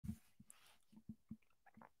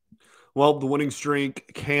Well, the winning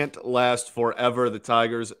streak can't last forever. The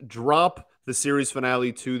Tigers drop the series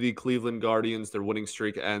finale to the Cleveland Guardians. Their winning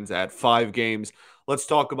streak ends at 5 games. Let's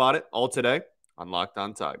talk about it all today on Locked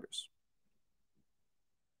On Tigers.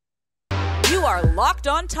 You are Locked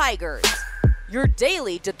On Tigers, your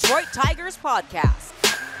daily Detroit Tigers podcast.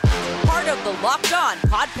 Part of the Locked On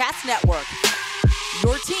Podcast Network,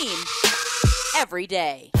 your team every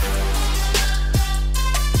day.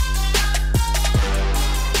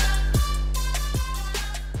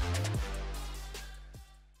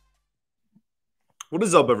 What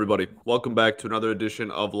is up, everybody? Welcome back to another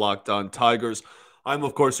edition of Locked On Tigers. I'm,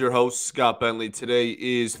 of course, your host, Scott Bentley. Today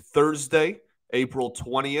is Thursday, April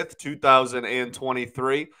 20th,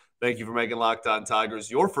 2023. Thank you for making Locked On Tigers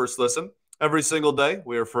your first listen every single day.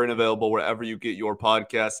 We are free and available wherever you get your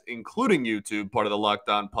podcasts, including YouTube, part of the Locked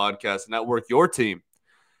On Podcast Network, your team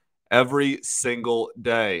every single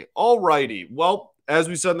day. All righty. Well, as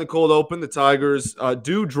we said in the cold open, the Tigers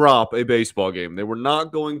do drop a baseball game. They were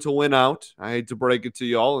not going to win out. I hate to break it to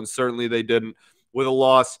y'all, and certainly they didn't with a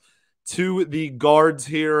loss to the Guards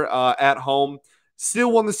here at home.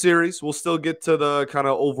 Still won the series. We'll still get to the kind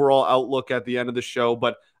of overall outlook at the end of the show,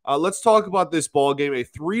 but let's talk about this ball game. A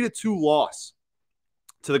 3-2 loss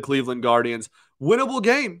to the Cleveland Guardians. Winnable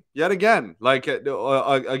game yet again. Like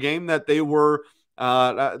a game that they were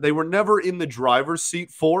never in the driver's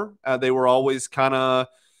seat for. They were always kind of,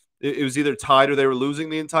 it was either tied or they were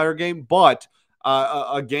losing the entire game, but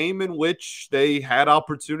a game in which they had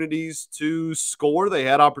opportunities to score. They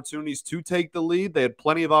had opportunities to take the lead. They had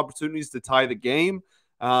plenty of opportunities to tie the game.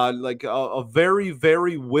 Like a very,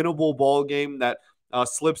 very winnable ball game that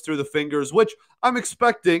slips through the fingers, which I'm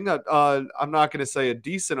expecting. I'm not going to say a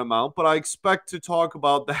decent amount, but I expect to talk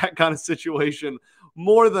about that kind of situation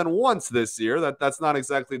more than once this year. That's not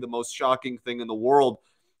exactly the most shocking thing in the world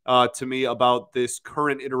to me about this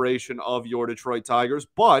current iteration of your Detroit Tigers.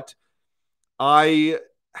 But I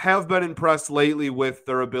have been impressed lately with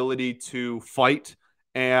their ability to fight,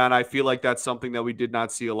 and I feel like that's something that we did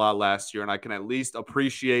not see a lot last year, and I can at least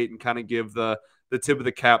appreciate and kind of give the tip of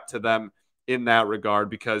the cap to them in that regard,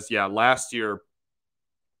 because, yeah, last year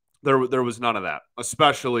there was none of that,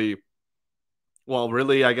 especially, well,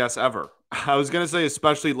 really, I guess, ever. I was going to say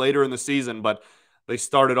especially later in the season, but they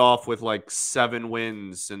started off with like 7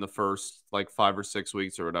 wins in the first like 5 or 6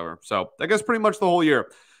 weeks or whatever. So I guess pretty much the whole year.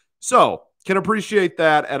 So can appreciate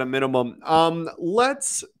that at a minimum.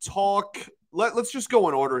 Let's just go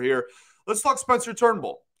in order here. Let's talk Spencer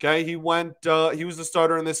Turnbull. Okay, he was the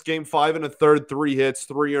starter in this game, 5 1/3, 3 hits,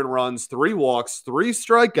 3 earned runs, 3 walks, 3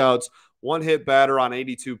 strikeouts, 1 hit batter on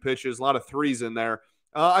 82 pitches, a lot of threes in there.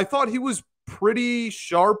 I thought he was pretty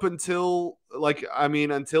sharp until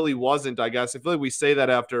he wasn't, I guess. I feel like we say that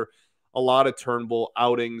after a lot of Turnbull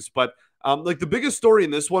outings, but like the biggest story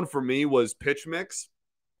in this one for me was pitch mix,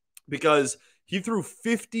 because he threw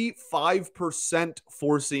 55%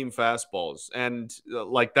 four-seam fastballs, and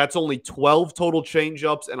like that's only 12 total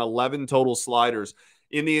changeups and 11 total sliders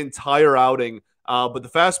in the entire outing. But the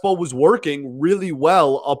fastball was working really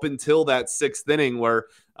well up until that 6th inning where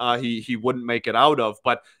he wouldn't make it out of.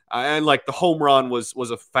 But and like the home run was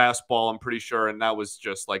a fastball, I'm pretty sure, and that was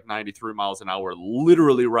just like 93 miles an hour,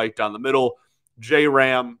 literally right down the middle.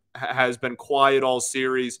 J-Ram has been quiet all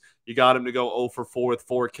series. You got him to go 0 for 4 with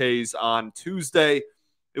 4 Ks on Tuesday.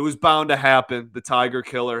 It was bound to happen. The Tiger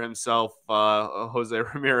Killer himself, Jose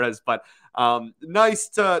Ramirez. But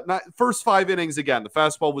first 5 innings again. The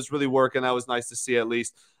fastball was really working. That was nice to see at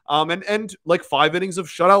least. And like 5 innings of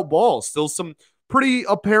shutout balls. Still some pretty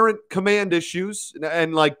apparent command issues,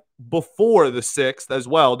 and like before the 6th as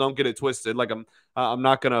well. Don't get it twisted. Like I'm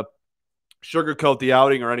not gonna sugarcoat the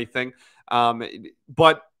outing or anything.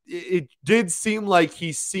 But it did seem like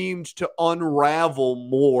he seemed to unravel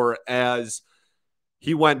more as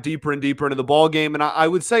he went deeper and deeper into the ball game. And I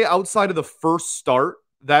would say outside of the first start,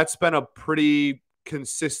 that's been a pretty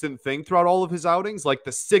consistent thing throughout all of his outings. Like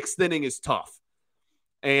the 6th inning is tough.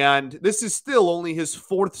 And this is still only his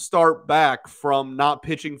 4th start back from not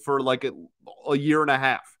pitching for like a year and a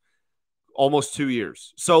half, almost 2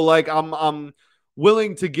 years. So like I'm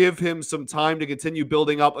willing to give him some time to continue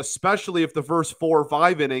building up, especially if the first 4 or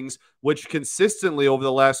 5 innings, which consistently over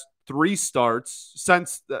the last 3 starts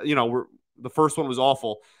since, the first one was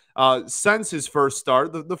awful. Since his first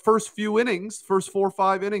start, the first few innings, first 4 or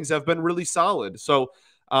 5 innings have been really solid. So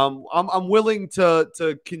I'm willing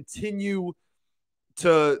to continue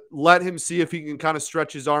to let him see if he can kind of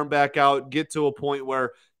stretch his arm back out, get to a point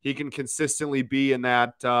where he can consistently be in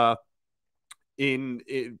that in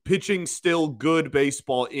pitching still good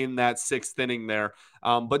baseball in that 6th inning there.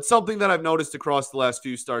 But something that I've noticed across the last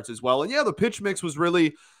few starts as well. And yeah, the pitch mix was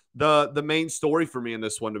really the main story for me in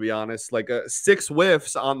this one, to be honest. Like 6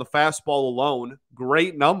 whiffs on the fastball alone,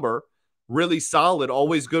 great number, really solid.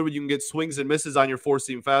 Always good when you can get swings and misses on your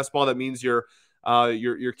 4-seam fastball. That means you're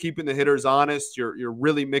keeping the hitters honest. You're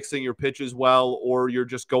really mixing your pitches well, or you're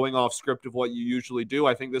just going off script of what you usually do.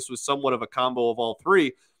 I think this was somewhat of a combo of all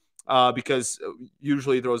three, because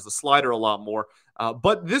usually he throws the slider a lot more.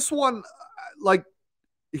 But this one, like,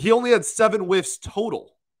 he only had 7 whiffs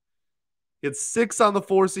total. He had 6 on the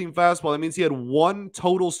 4-seam fastball. That means he had 1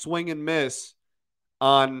 total swing and miss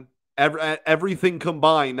on everything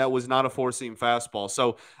combined that was not a 4-seam fastball.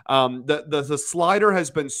 So the slider has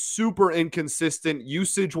been super inconsistent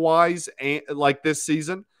usage-wise, like this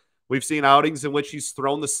season. We've seen outings in which he's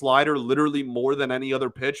thrown the slider literally more than any other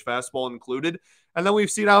pitch, fastball included. And then we've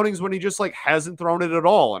seen outings when he just like hasn't thrown it at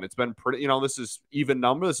all. And it's been pretty, this is even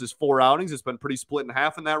number. This is 4 outings. It's been pretty split in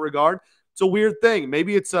half in that regard. It's a weird thing.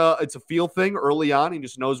 Maybe it's a feel thing early on. He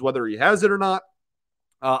just knows whether he has it or not.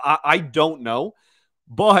 I don't know.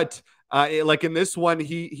 But like in this one,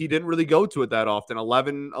 he didn't really go to it that often.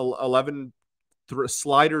 11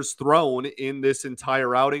 sliders thrown in this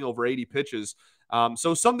entire outing, over 80 pitches.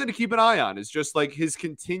 So something to keep an eye on is just like his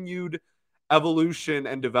continued evolution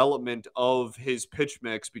and development of his pitch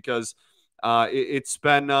mix, because it's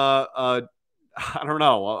been I don't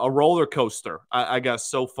know, a roller coaster, I guess,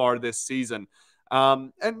 so far this season.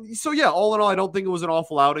 And so, yeah, all in all, I don't think it was an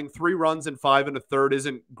awful outing. 3 runs and 5 1/3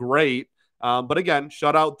 isn't great. But again,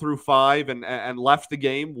 shutout through 5 and left the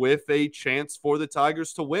game with a chance for the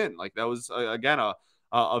Tigers to win. Like, that was, again,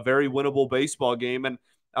 a very winnable baseball game. And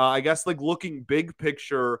I guess, like, looking big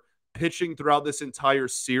picture, pitching throughout this entire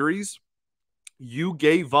series, you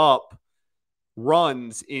gave up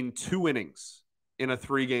runs in 2 innings in a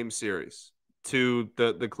 3-game series to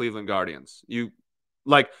the Cleveland Guardians. The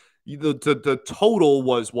total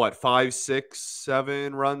was what, 5, 6,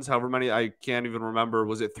 7 runs, however many, I can't even remember.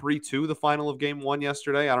 Was it 3-2 the final of game 1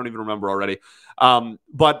 yesterday? I don't even remember already.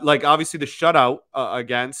 But like, obviously the shutout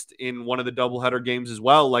against in one of the doubleheader games as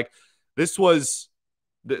well. Like, this was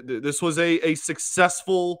a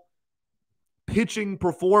successful pitching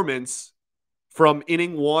performance from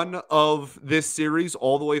inning 1 of this series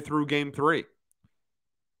all the way through game 3.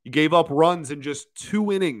 You gave up runs in just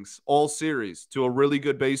 2 innings all series to a really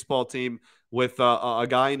good baseball team with a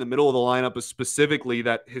guy in the middle of the lineup specifically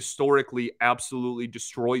that historically absolutely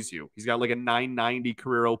destroys you. He's got like a 990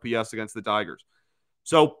 career OPS against the Tigers.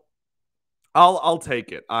 So I'll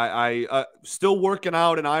take it. I still working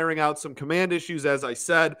out and ironing out some command issues, as I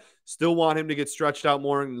said. Still want him to get stretched out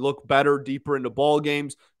more and look better deeper into ball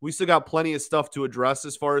games. We still got plenty of stuff to address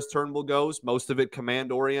as far as Turnbull goes, most of it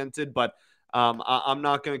command oriented, but I'm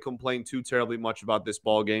not going to complain too terribly much about this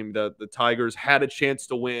ball game. The Tigers had a chance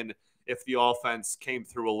to win if the offense came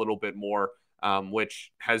through a little bit more,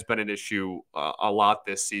 which has been an issue a lot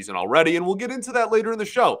this season already, and we'll get into that later in the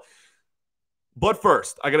show. But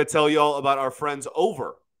first, I got to tell you all about our friends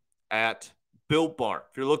over at Built Bar.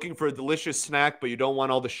 If you're looking for a delicious snack, but you don't want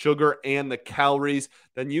all the sugar and the calories,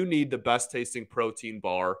 then you need the best tasting protein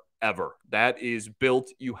bar ever. That is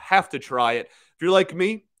Built. You have to try it. If you're like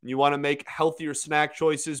me, you want to make healthier snack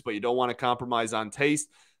choices, but you don't want to compromise on taste,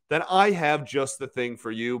 then I have just the thing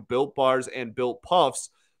for you. Built Bars and Built Puffs.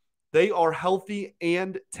 They are healthy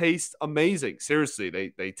and taste amazing. Seriously,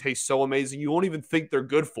 they taste so amazing. You won't even think they're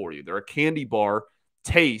good for you. They're a candy bar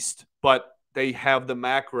taste, but they have the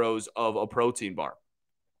macros of a protein bar.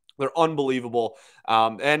 They're unbelievable.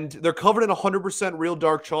 And they're covered in 100% real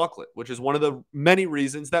dark chocolate, which is one of the many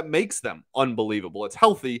reasons that makes them unbelievable. It's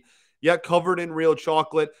healthy, yet covered in real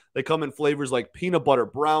chocolate. They come in flavors like peanut butter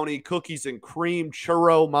brownie, cookies and cream,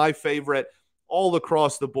 churro, my favorite, all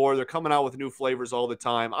across the board. They're coming out with new flavors all the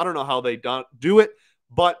time. I don't know how they do it,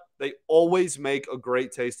 but they always make a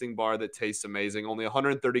great tasting bar that tastes amazing. Only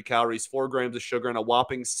 130 calories, 4 grams of sugar, and a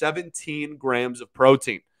whopping 17 grams of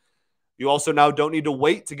protein. You also now don't need to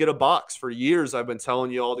wait to get a box. For years, I've been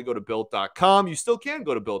telling you all to go to Built.com. You still can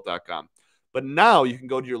go to Built.com. But now you can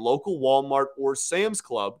go to your local Walmart or Sam's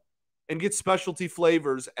Club and get specialty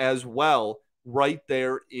flavors as well right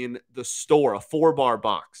there in the store. A 4-bar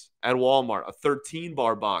box at Walmart, a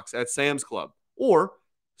 13-bar box at Sam's Club, or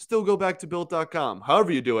still go back to Built.com.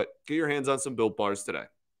 However you do it, get your hands on some Built Bars today.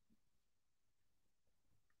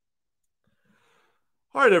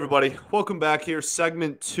 All right, everybody. Welcome back here.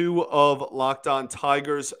 Segment 2 of Locked On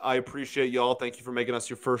Tigers. I appreciate y'all. Thank you for making us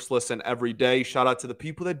your first listen every day. Shout out to the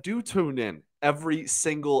people that do tune in every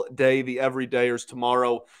single day, the everydayers.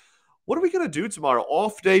 Tomorrow, what are we going to do tomorrow?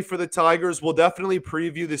 Off day for the Tigers. We'll definitely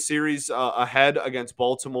preview the series ahead against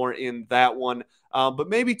Baltimore in that one. But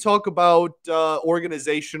maybe talk about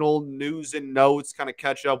organizational news and notes, kind of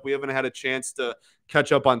catch up. We haven't had a chance to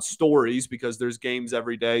catch up on stories because there's games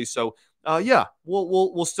every day. So, yeah,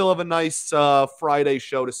 we'll still have a nice Friday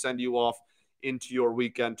show to send you off into your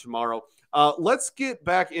weekend tomorrow. Let's get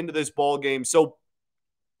back into this ball game. So,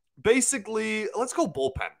 basically, let's go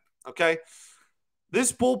bullpen, okay?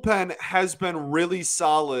 This bullpen has been really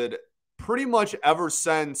solid pretty much ever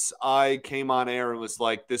since I came on air and was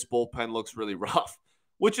like, this bullpen looks really rough,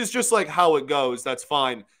 which is just like how it goes. That's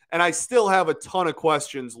fine. And I still have a ton of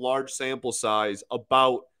questions, large sample size,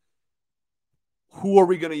 about who are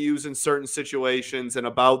we going to use in certain situations and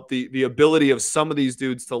about the ability of some of these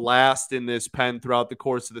dudes to last in this pen throughout the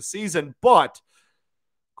course of the season. But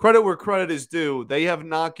credit where credit is due, they have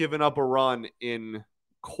not given up a run in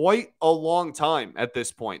quite a long time at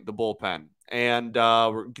this point, the bullpen. And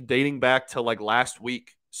we're dating back to like last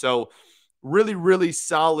week. So really, really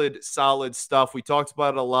solid stuff. We talked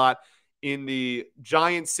about it a lot in the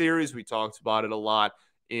Giants series. We talked about it a lot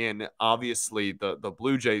in obviously the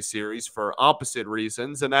Blue Jays series for opposite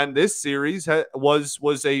reasons. And then this series was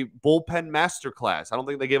a bullpen masterclass. I don't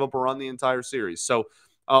think they gave up a run the entire series. So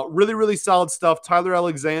really, really solid stuff. Tyler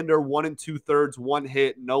Alexander, 1 2/3, 1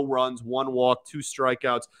 hit, no runs, 1 walk, 2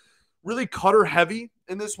 strikeouts. Really cutter heavy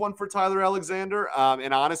in this one for Tyler Alexander.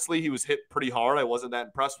 And honestly, he was hit pretty hard. I wasn't that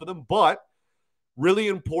impressed with him, but really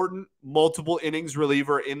important multiple innings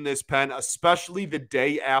reliever in this pen, especially the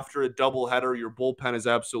day after a doubleheader. Your bullpen is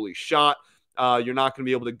absolutely shot. You're not going to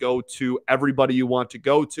be able to go to everybody you want to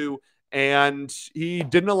go to. And he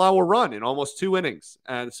didn't allow a run in almost 2 innings.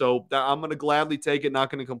 And so I'm going to gladly take it. Not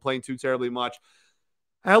going to complain too terribly much.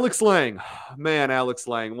 Alex Lang, man, Alex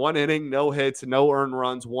Lang, 1 inning, no hits, no earned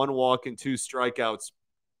runs, 1 walk, and 2 strikeouts.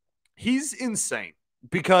 He's insane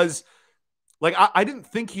because, like, I didn't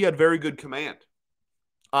think he had very good command.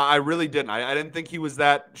 I really didn't. I didn't think he was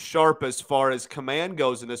that sharp as far as command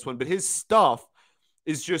goes in this one, but his stuff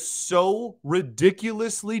is just so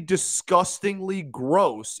ridiculously, disgustingly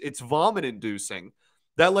gross. It's vomit inducing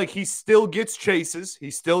that like he still gets chases.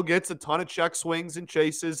 He still gets a ton of check swings and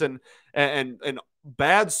chases and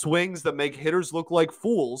bad swings that make hitters look like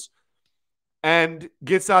fools and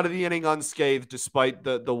gets out of the inning unscathed despite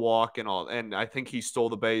the walk and all. And I think he stole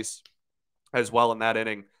the base as well in that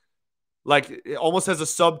inning. Like it almost has a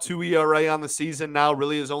sub 2 ERA on the season now,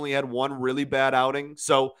 really has only had 1 really bad outing.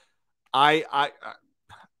 So I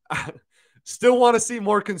still want to see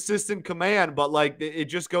more consistent command, but like it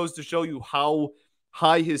just goes to show you how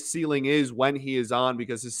high his ceiling is when he is on,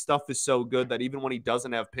 because his stuff is so good that even when he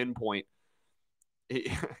doesn't have pinpoint,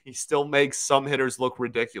 he still makes some hitters look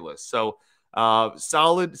ridiculous. So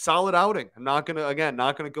solid outing. I'm not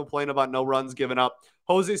gonna complain about no runs given up.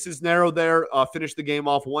 Jose Cisnero there finished the game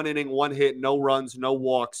off 1 inning, 1 hit, no runs, no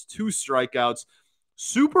walks, 2 strikeouts.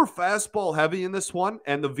 Super fastball heavy in this one,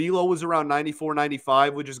 and the velo was around 94,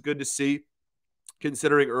 95, which is good to see,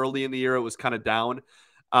 considering early in the year it was kind of down.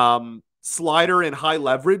 Slider and high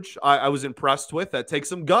leverage, I was impressed with. That takes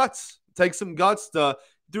some guts. To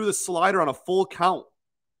do the slider on a full count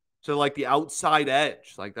to like the outside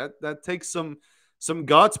edge. Like that takes some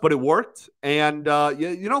guts, but it worked. And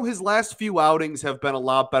his last few outings have been a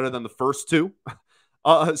lot better than the first 2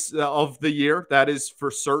 of the year. That is for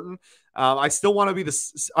certain. I still want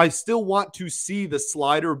to see the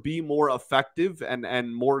slider be more effective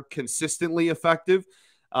and more consistently effective.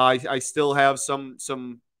 I still have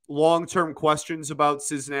some long-term questions about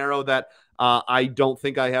Cisnero that I don't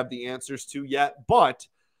think I have the answers to yet, but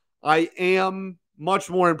I am much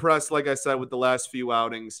more impressed, like I said, with the last few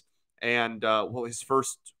outings. And his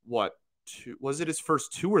first, was it his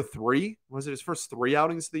first 2 or 3? Was it his first 3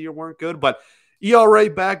 outings of the year weren't good? But ERA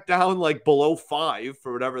back down like below 5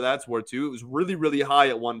 for whatever that's worth too. It was really, really high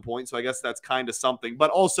at one point. So I guess that's kind of something.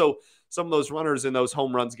 But also some of those runners and those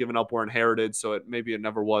home runs given up were inherited. So maybe it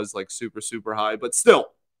never was like super, super high. But still,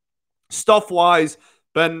 stuff-wise,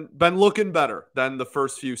 been looking better than the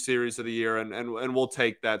first few series of the year, and we'll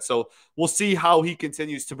take that. So we'll see how he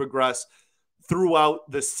continues to progress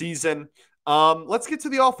throughout the season. Let's get to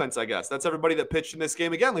the offense, I guess. That's everybody that pitched in this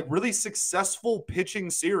game. Again, like really successful pitching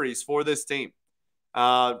series for this team.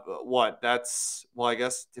 I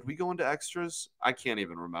guess, did we go into extras? I can't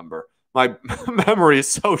even remember. My memory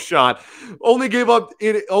is so shot. Only gave up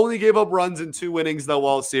runs in 2 innings though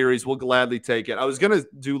all series. We'll gladly take it. I was gonna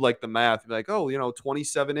do like the math, be like,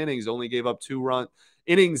 27 innings, only gave up 2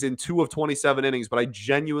 innings in 2 of 27 innings. But I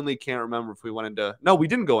genuinely can't remember if we went into. No, we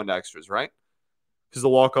didn't go into extras, right? Because the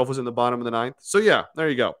walk-off was in the bottom of the 9th. So yeah, there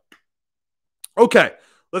you go. Okay,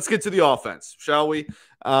 let's get to the offense, shall we?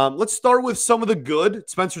 Let's start with some of the good.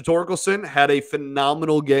 Spencer Torkelson had a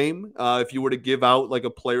phenomenal game. If you were to give out like a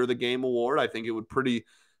player of the game award, I think it would pretty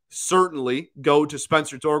certainly go to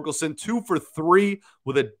Spencer Torkelson. 2 for 3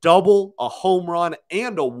 with a double, a home run,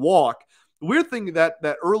 and a walk. The weird thing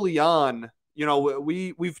that early on,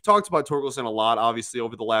 we've talked about Torkelson a lot, obviously,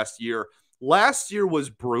 over the last year. Last year was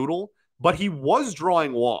brutal, but he was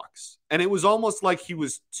drawing walks. And it was almost like he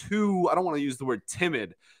was too, I don't want to use the word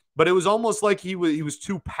timid, but it was almost like he was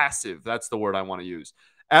too passive. That's the word I want to use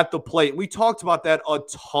at the plate. We talked about that a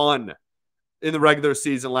ton in the regular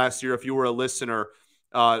season last year, if you were a listener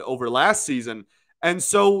over last season. And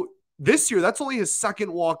so this year, that's only his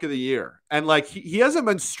second walk of the year. And like he hasn't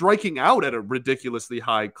been striking out at a ridiculously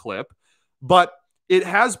high clip, but it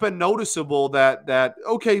has been noticeable that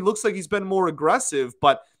okay, looks like he's been more aggressive,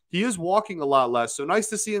 but he is walking a lot less. So nice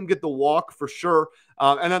to see him get the walk for sure.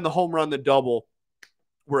 And then the home run, the double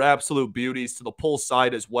were absolute beauties to the pull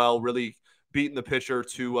side as well. Really beating the pitcher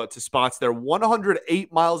to spots there.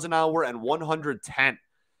 108 miles an hour and 110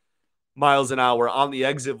 miles an hour on the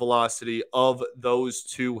exit velocity of those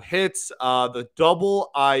two hits. The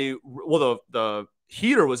double, the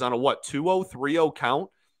heater was on a 2-0, 3-0 count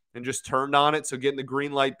and just turned on it. So getting the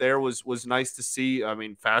green light there was nice to see. I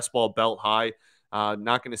mean, fastball belt high.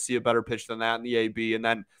 Not going to see a better pitch than that in the AB. And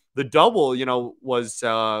then the double, was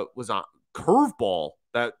a curveball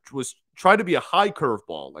that was tried to be a high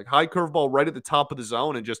curveball right at the top of the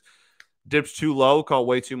zone and just dips too low, caught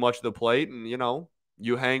way too much of the plate. And,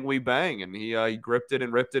 you hang, we bang. And he gripped it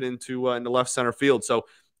and ripped it into left center field. So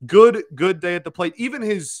good day at the plate. Even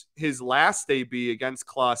his last AB against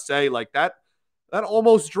Class A, like that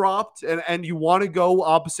almost dropped. And you want to go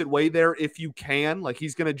opposite way there if you can. Like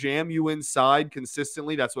he's going to jam you inside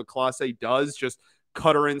consistently. That's what Class A does. Just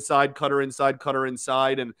cutter inside,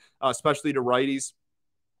 and especially to righties.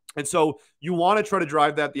 And so you want to try to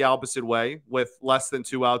drive that the opposite way with less than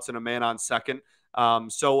 2 outs and a man on second.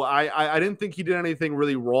 So I didn't think he did anything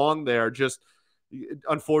really wrong there. Just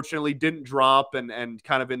unfortunately didn't drop and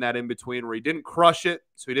kind of in that in between where he didn't crush it.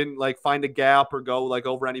 So he didn't like find a gap or go like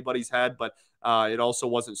over anybody's head, but it also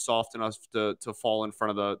wasn't soft enough to fall in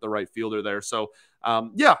front of the right fielder there. So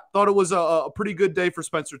thought it was a pretty good day for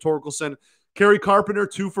Spencer Torkelson. Kerry Carpenter,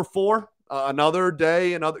 2 for 4. Another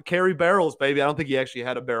day, another carry barrels, baby. I don't think he actually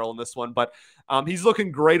had a barrel in this one, but he's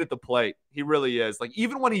looking great at the plate. He really is. Like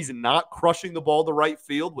even when he's not crushing the ball to right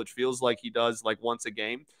field, which feels like he does like once a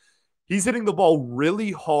game, he's hitting the ball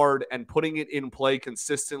really hard and putting it in play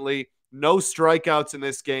consistently. No strikeouts in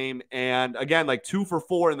this game. And again, like 2 for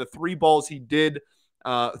 4 in the 3 balls he did,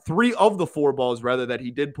 3 of the 4 balls rather that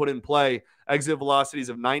he did put in play, exit velocities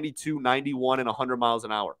of 92, 91, and 100 miles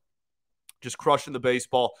an hour. Just crushing the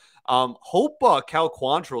baseball. Hope Cal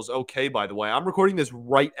Quantrill's okay, by the way. I'm recording this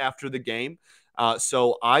right after the game,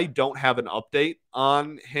 so I don't have an update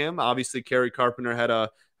on him. Obviously, Kerry Carpenter had a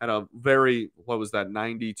very,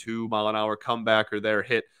 92 mile an hour comebacker there,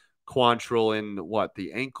 hit Quantrill in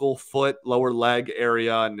the ankle, foot, lower leg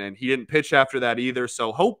area, and he didn't pitch after that either.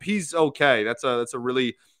 So hope he's okay. That's a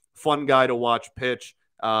really fun guy to watch pitch,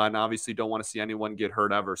 and obviously don't want to see anyone get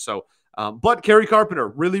hurt ever. So. But Kerry Carpenter,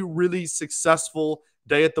 really, really successful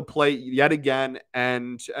day at the plate yet again.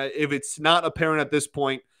 And if it's not apparent at this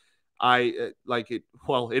point, it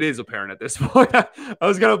is apparent at this point. I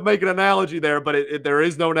was going to make an analogy there, but there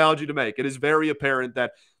is no analogy to make. It is very apparent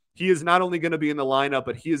that he is not only going to be in the lineup,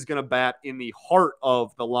 but he is going to bat in the heart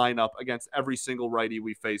of the lineup against every single righty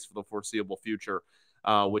we face for the foreseeable future,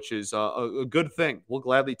 which is a good thing. We'll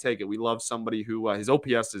gladly take it. We love somebody who his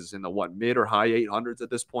OPS is in the mid or high 800s at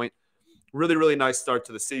this point. Really, really nice start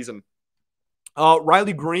to the season.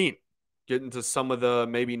 Riley Green, getting to some of the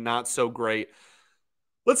maybe not so great.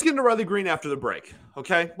 Let's get into Riley Green after the break,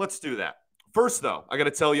 okay? Let's do that. First, though, I got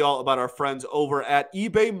to tell you all about our friends over at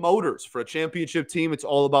eBay Motors. For a championship team, it's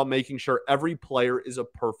all about making sure every player is a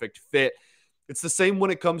perfect fit. It's the same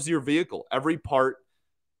when it comes to your vehicle. Every part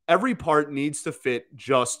needs to fit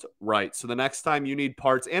just right. So the next time you need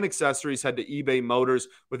parts and accessories, head to eBay Motors.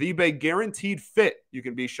 With eBay Guaranteed Fit, you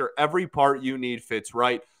can be sure every part you need fits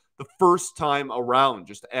right the first time around.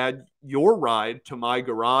 Just add your ride to My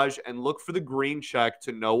Garage and look for the green check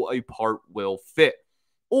to know a part will fit,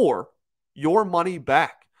 or your money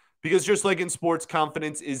back. Because just like in sports,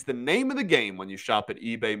 confidence is the name of the game when you shop at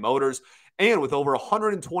eBay Motors. And with over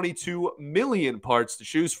 122 million parts to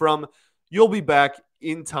choose from, you'll be back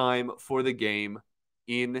in time for the game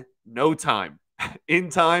in no time. In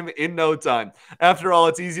time, in no time. After all,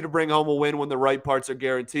 it's easy to bring home a win when the right parts are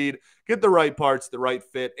guaranteed. Get the right parts, the right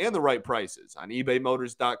fit, and the right prices on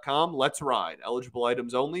ebaymotors.com. Let's ride. Eligible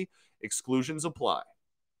items only. Exclusions apply.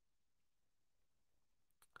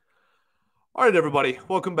 All right, everybody.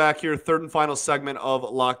 Welcome back here. Third and final segment of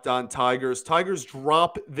Locked On Tigers. Tigers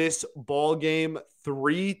drop this ball game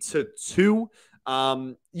 3-2.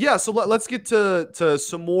 So let's get to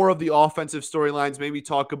some more of the offensive storylines. Maybe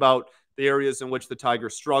talk about the areas in which the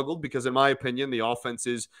Tigers struggled, because in my opinion, the offense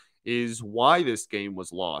is why this game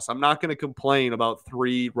was lost. I'm not going to complain about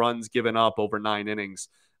 3 runs given up over 9 innings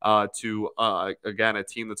to again, a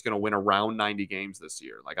team that's going to win around 90 games this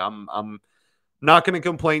year. Like I'm not going to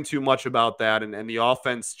complain too much about that. And the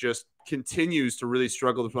offense just continues to really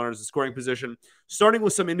struggle with runners in scoring position, starting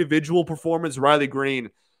with some individual performance. Riley Green,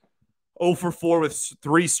 0 for 4 with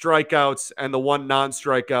 3 strikeouts, and the one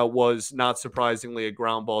non-strikeout was, not surprisingly, a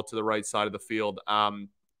ground ball to the right side of the field.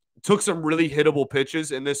 Took some really hittable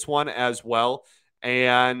pitches in this one as well.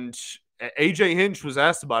 And AJ Hinch was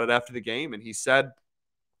asked about it after the game, and he said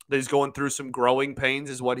that he's going through some growing pains,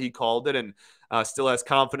 is what he called it, and still has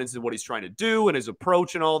confidence in what he's trying to do and his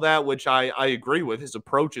approach and all that, which I agree with. His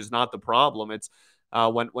approach is not the problem. It's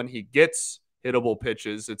when he gets hittable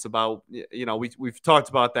pitches. It's about, we've talked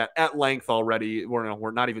about that at length already.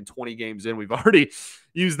 We're not even 20 games in. We've already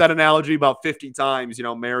used that analogy about 50 times,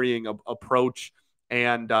 marrying approach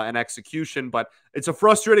and execution. But it's a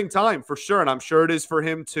frustrating time for sure, and I'm sure it is for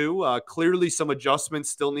him too. Clearly, some adjustments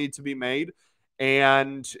still need to be made.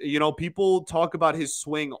 And, people talk about his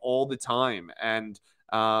swing all the time. And,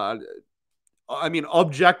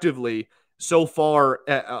 objectively, so far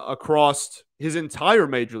across his entire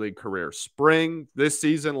major league career, spring, this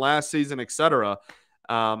season, last season, etc.,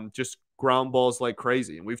 just ground balls like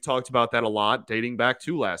crazy. And we've talked about that a lot dating back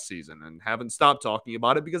to last season and haven't stopped talking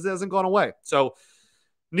about it because it hasn't gone away. So,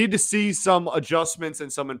 need to see some adjustments and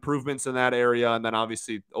some improvements in that area. And then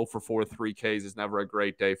obviously 0 for 4, 3 Ks is never a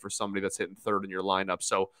great day for somebody that's hitting third in your lineup.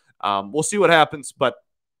 So we'll see what happens, but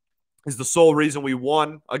is the sole reason we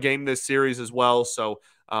won a game this series as well. So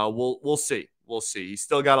we'll see. We'll see. He's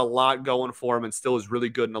still got a lot going for him and still is really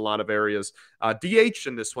good in a lot of areas. DH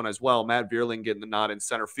in this one as well. Matt Vierling getting the nod in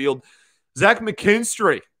center field. Zach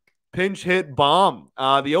McKinstry, pinch hit bomb.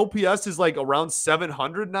 The OPS is like around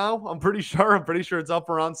 700 now. I'm pretty sure it's up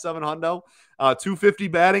around 700. 250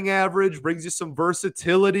 batting average, brings you some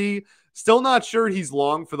versatility. Still not sure he's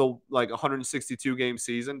long for the 162 game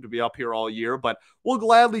season to be up here all year, but we'll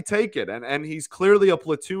gladly take it. And he's clearly a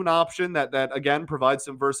platoon option that again provides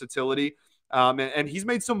some versatility. And he's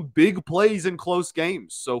made some big plays in close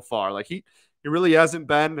games so far. Like he really hasn't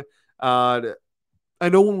been. I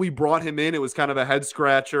know when we brought him in, it was kind of a head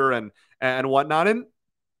scratcher and whatnot. And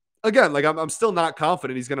again, I'm still not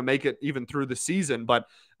confident he's going to make it even through the season, but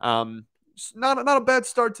not a bad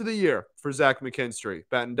start to the year for Zach McKinstry,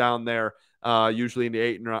 batting down there, usually in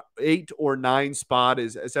the 8 or 9 spot.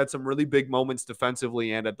 Has had some really big moments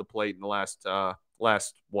defensively and at the plate in the last 4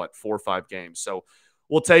 or 5 games. So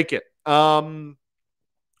we'll take it.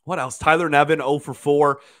 What else? Tyler Nevin, 0 for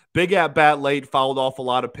 4. Big at bat late, fouled off a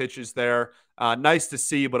lot of pitches there. Nice to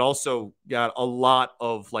see, but also got a lot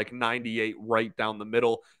of 98 right down the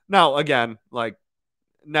middle. Now, again,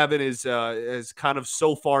 Nevin is kind of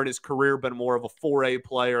so far in his career been more of a 4A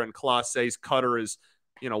player, and Clase's cutter is,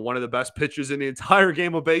 one of the best pitchers in the entire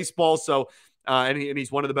game of baseball. So, and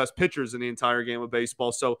he's one of the best pitchers in the entire game of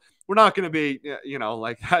baseball. So we're not going to be,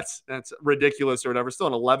 that's ridiculous or whatever. Still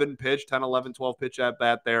an 11 pitch, 10, 11, 12 pitch at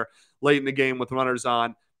bat there late in the game with runners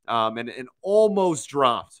on. And almost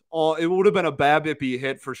dropped. It would have been a BABIP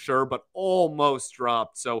hit for sure, but almost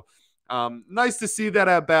dropped. So nice to see that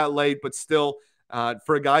at bat late, but still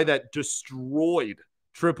for a guy that destroyed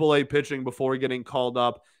AAA pitching before getting called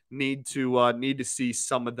up, need to see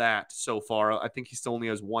some of that so far. I think he still only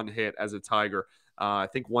has 1 hit as a Tiger. I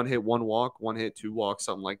think 1 hit, 1 walk, 1 hit, 2 walks,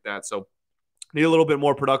 something like that. So need a little bit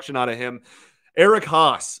more production out of him. Eric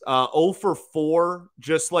Haas, 0 for 4,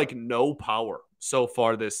 just no power so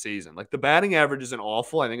far this season. The batting average isn't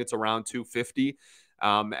awful. I think it's around 250.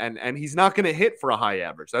 And he's not going to hit for a high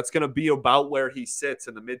average. That's going to be about where he sits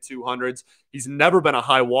in the mid 200s. He's never been a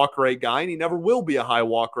high walk rate guy, and he never will be a high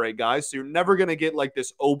walk rate guy. So you're never going to get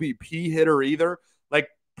this OBP hitter either.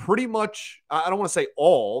 Pretty much, I don't want to say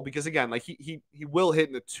all, because again, he will hit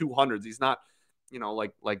in the 200s. He's not,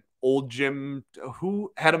 old Jim,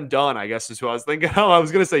 who had him done, I guess is who I was thinking. I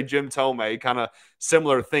was going to say Jim Tomei, kind of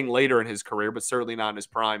similar thing later in his career, but certainly not in his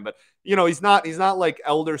prime. But, he's not like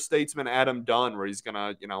elder statesman Adam Dunn, where he's going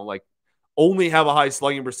to, only have a high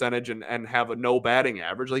slugging percentage and have a no batting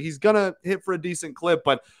average. He's going to hit for a decent clip,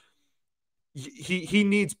 but he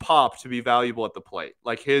needs pop to be valuable at the plate.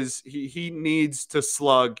 He needs to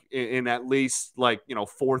slug in at least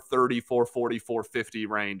 430, 440, 450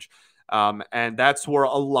 range. And that's where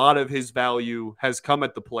a lot of his value has come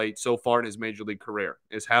at the plate so far in his major league career,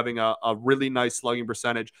 is having a really nice slugging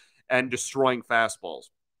percentage and destroying fastballs.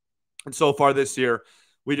 And so far this year,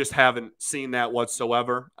 we just haven't seen that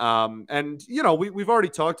whatsoever. And, we've already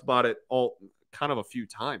talked about it all kind of a few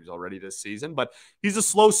times already this season, but he's a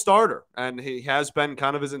slow starter, and he has been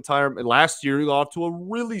kind of his entire last year. He got off to a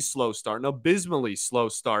really slow start, an abysmally slow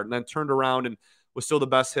start, and then turned around and was still the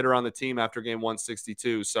best hitter on the team after game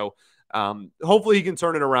 162. So hopefully he can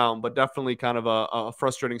turn it around, but definitely kind of a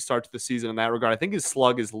frustrating start to the season in that regard. I think his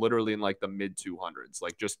slug is literally in like the mid 200s,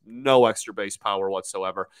 like just no extra base power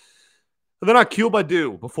whatsoever. And then Akil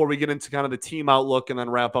Baddoo, before we get into kind of the team outlook and then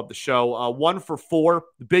wrap up the show, 1 for 4.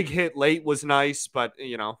 The big hit late was nice, but,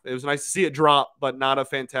 it was nice to see it drop, but not a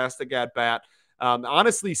fantastic at-bat.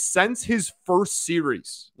 Honestly, since his first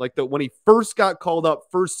series, like when he first got called up,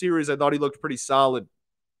 first series, I thought he looked pretty solid.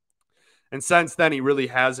 And since then, he really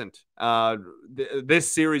hasn't.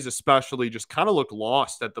 This series especially just kind of looked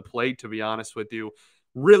lost at the plate, to be honest with you.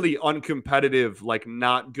 Really uncompetitive, like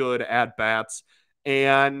not good at-bats.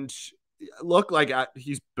 And look like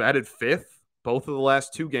he's batted 5th both of the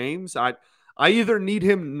last 2 games. I either need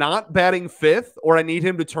him not batting 5th or I need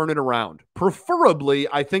him to turn it around. Preferably,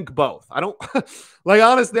 I think both. I don't like,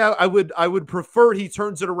 honestly, I would prefer he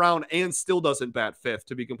turns it around and still doesn't bat 5th,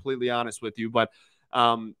 to be completely honest with you. But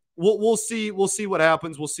we'll see what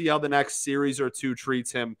happens. We'll see how the next series or 2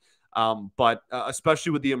 treats him. But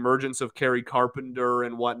especially with the emergence of Kerry Carpenter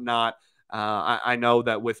and whatnot, I know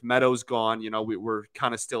that with Meadows gone, we're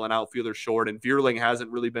kind of still an outfielder short, and Vierling hasn't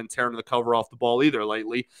really been tearing the cover off the ball either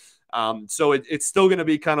lately. So it's still going to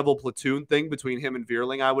be kind of a platoon thing between him and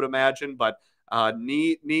Vierling, I would imagine, but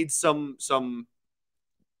needs some.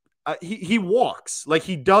 He walks, like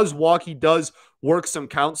he does walk. He does work some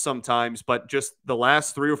counts sometimes, but just the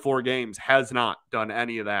last 3 or 4 games has not done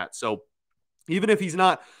any of that. So even if he's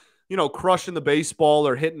not, crushing the baseball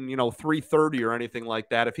or hitting, 330 or anything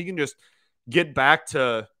like that, if he can just get back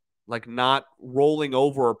to like not rolling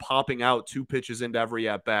over or popping out 2 pitches into every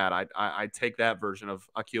at bat, I'd take that version of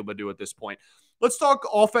Akil Baddoo at this point. Let's talk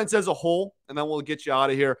offense as a whole, and then we'll get you out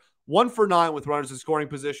of here. 1 for 9 with runners in scoring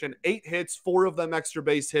position, 8 hits, 4 of them extra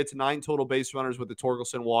base hits, 9 total base runners with the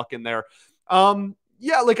Torkelson walk in there.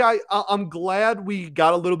 Yeah, like I'm glad we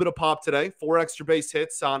got a little bit of pop today. 4 extra base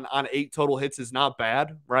hits on 8 total hits is not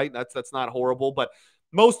bad, right? That's not horrible, but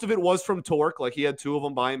most of it was from Torque. Like he had 2 of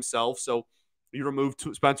them by himself, so you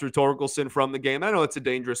removed Spencer Torkelson from the game. I know it's a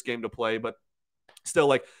dangerous game to play, but still,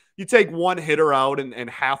 like you take 1 hitter out and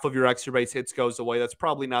half of your extra base hits goes away. That's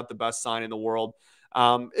probably not the best sign in the world.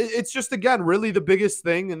 It's just, again, really the biggest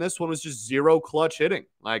thing, and this one was just 0 clutch hitting.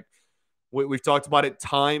 Like we've talked about it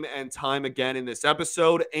time and time again in this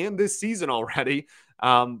episode and this season already.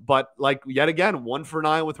 But like yet again, 1 for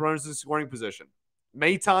 9 with runners in scoring position.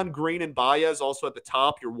 Maton, Green, and Baez also at the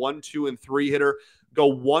top. Your 1, 2, and 3 hitter go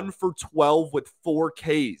 1 for 12 with 4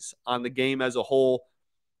 Ks on the game as a whole.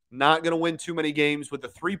 Not going to win too many games with the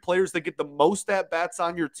 3 players that get the most at-bats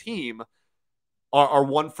on your team are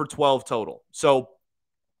 1 for 12 total. So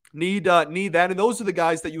need that. And those are the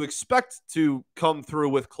guys that you expect to come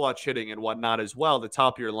through with clutch hitting and whatnot as well, the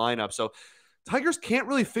top of your lineup. So Tigers can't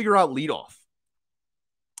really figure out leadoff.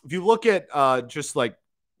 If you look at just like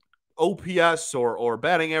OPS or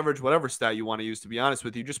batting average, whatever stat you want to use, to be honest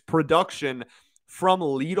with you, just production from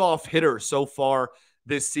leadoff hitters so far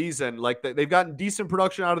this season. Like they've gotten decent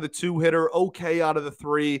production out of the 2 hitter, okay out of the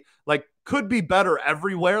 3, like could be better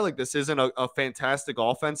everywhere. Like this isn't a fantastic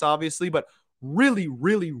offense, obviously, but really,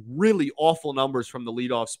 really, really awful numbers from the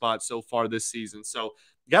leadoff spot so far this season. So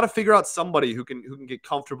you got to figure out somebody who can get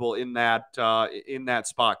comfortable in that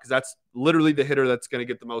spot, because that's literally the hitter that's going to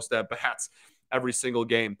get the most at bats every single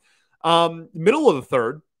game. Middle of the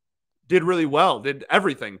third, did really well, did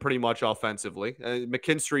everything pretty much offensively.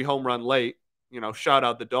 McKinstry home run late, shout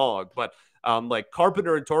out the dog. But like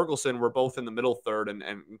Carpenter and Torkelson were both in the middle third and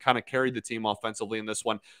kind of carried the team offensively in this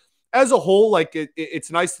one. As a whole, like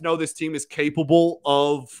it's nice to know this team is capable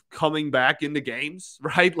of coming back into games,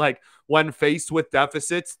 right? Like when faced with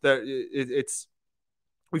deficits,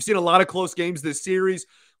 we've seen a lot of close games this series.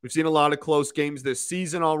 We've seen a lot of close games this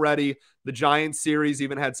season already. The Giants series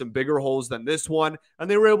even had some bigger holes than this one, and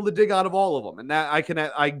they were able to dig out of all of them. And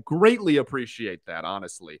that I greatly appreciate that,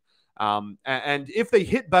 honestly. And if they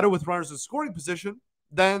hit better with runners in scoring position,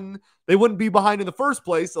 then they wouldn't be behind in the first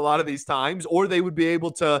place a lot of these times, or they would be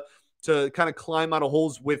able to kind of climb out of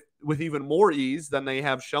holes with even more ease than they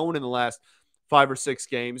have shown in the last 5 or 6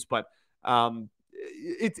 games. But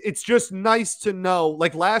it's just nice to know,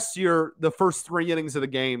 like last year, the first 3 innings of the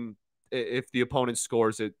game, if the opponent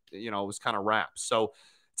scores it, it was kind of wraps. So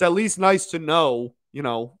it's at least nice to know,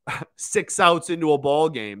 6 outs into a ball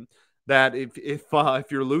game that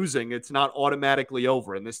if you're losing, it's not automatically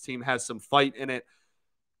over, and this team has some fight in it.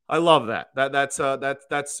 I love that.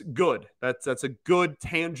 That's good. That's a good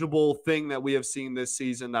tangible thing that we have seen this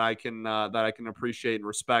season that I can appreciate and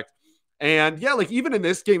respect. And yeah, like even in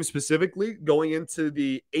this game specifically, going into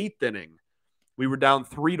the 8th inning, we were down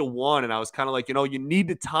 3-1, and I was kind of like, you need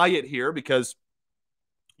to tie it here because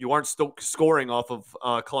you aren't still scoring off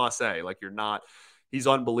of Class A. Like you're not. He's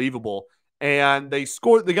unbelievable. And they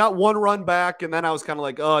scored. They got 1 run back, and then I was kind of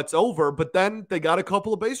like, oh, it's over. But then they got a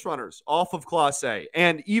couple of base runners off of Class A,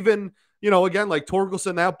 and even again, like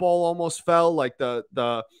Torkelson, that ball almost fell. Like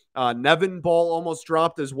the Nevin ball almost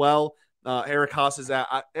dropped as well. Eric Haas's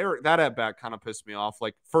that at bat kind of pissed me off.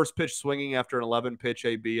 Like first pitch swinging after an 11 pitch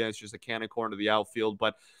AB, and it's just a cannon corner to the outfield.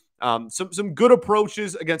 But some good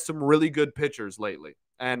approaches against some really good pitchers lately,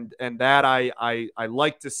 and that I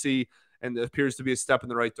like to see, and it appears to be a step in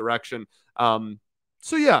the right direction.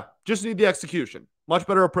 So yeah, just need the execution. Much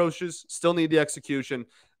better approaches, still need the execution,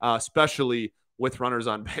 especially with runners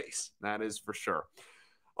on base. That is for sure.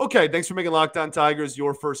 Okay, thanks for making Locked On Tigers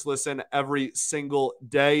your first listen every single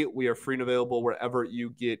day. We are free and available wherever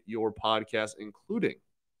you get your podcast, including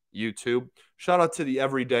YouTube. Shout out to the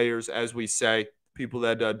everydayers, as we say, people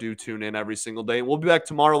that do tune in every single day. And we'll be back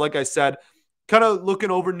tomorrow, like I said, kind of looking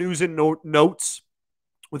over news and notes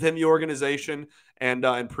within the organization and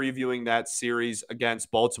previewing that series against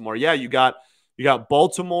Baltimore. Yeah, you got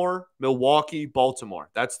Baltimore, Milwaukee, Baltimore.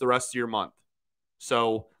 That's the rest of your month.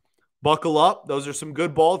 So buckle up. Those are some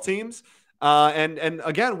good ball teams. And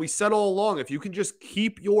again, we said all along, if you can just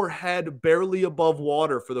keep your head barely above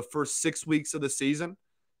water for the first 6 weeks of the season,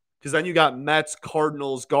 because then you got Mets,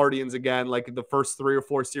 Cardinals, Guardians again, like the first 3 or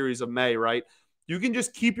 4 series of May, right? You can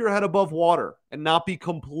just keep your head above water and not be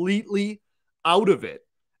completely out of it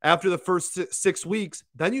after the first 6 weeks.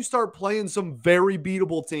 Then you start playing some very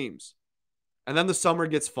beatable teams. And then the summer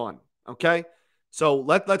gets fun, okay? So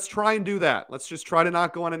let's try and do that. Let's just try to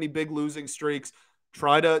not go on any big losing streaks.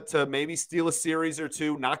 Try to maybe steal a series or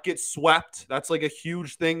two, not get swept. That's like a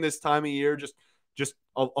huge thing this time of year.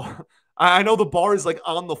 I know the bar is like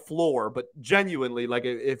on the floor, but genuinely, like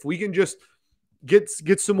if we can just get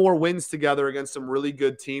some more wins together against some really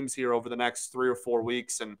good teams here over the next 3 or 4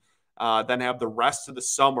 weeks, and then have the rest of the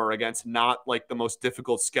summer against not like the most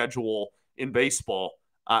difficult schedule in baseball,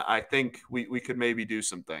 I think we could maybe do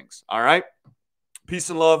some things. All right.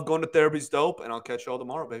 Peace and love. Going to therapy's dope, and I'll catch you all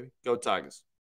tomorrow, baby. Go Tigers.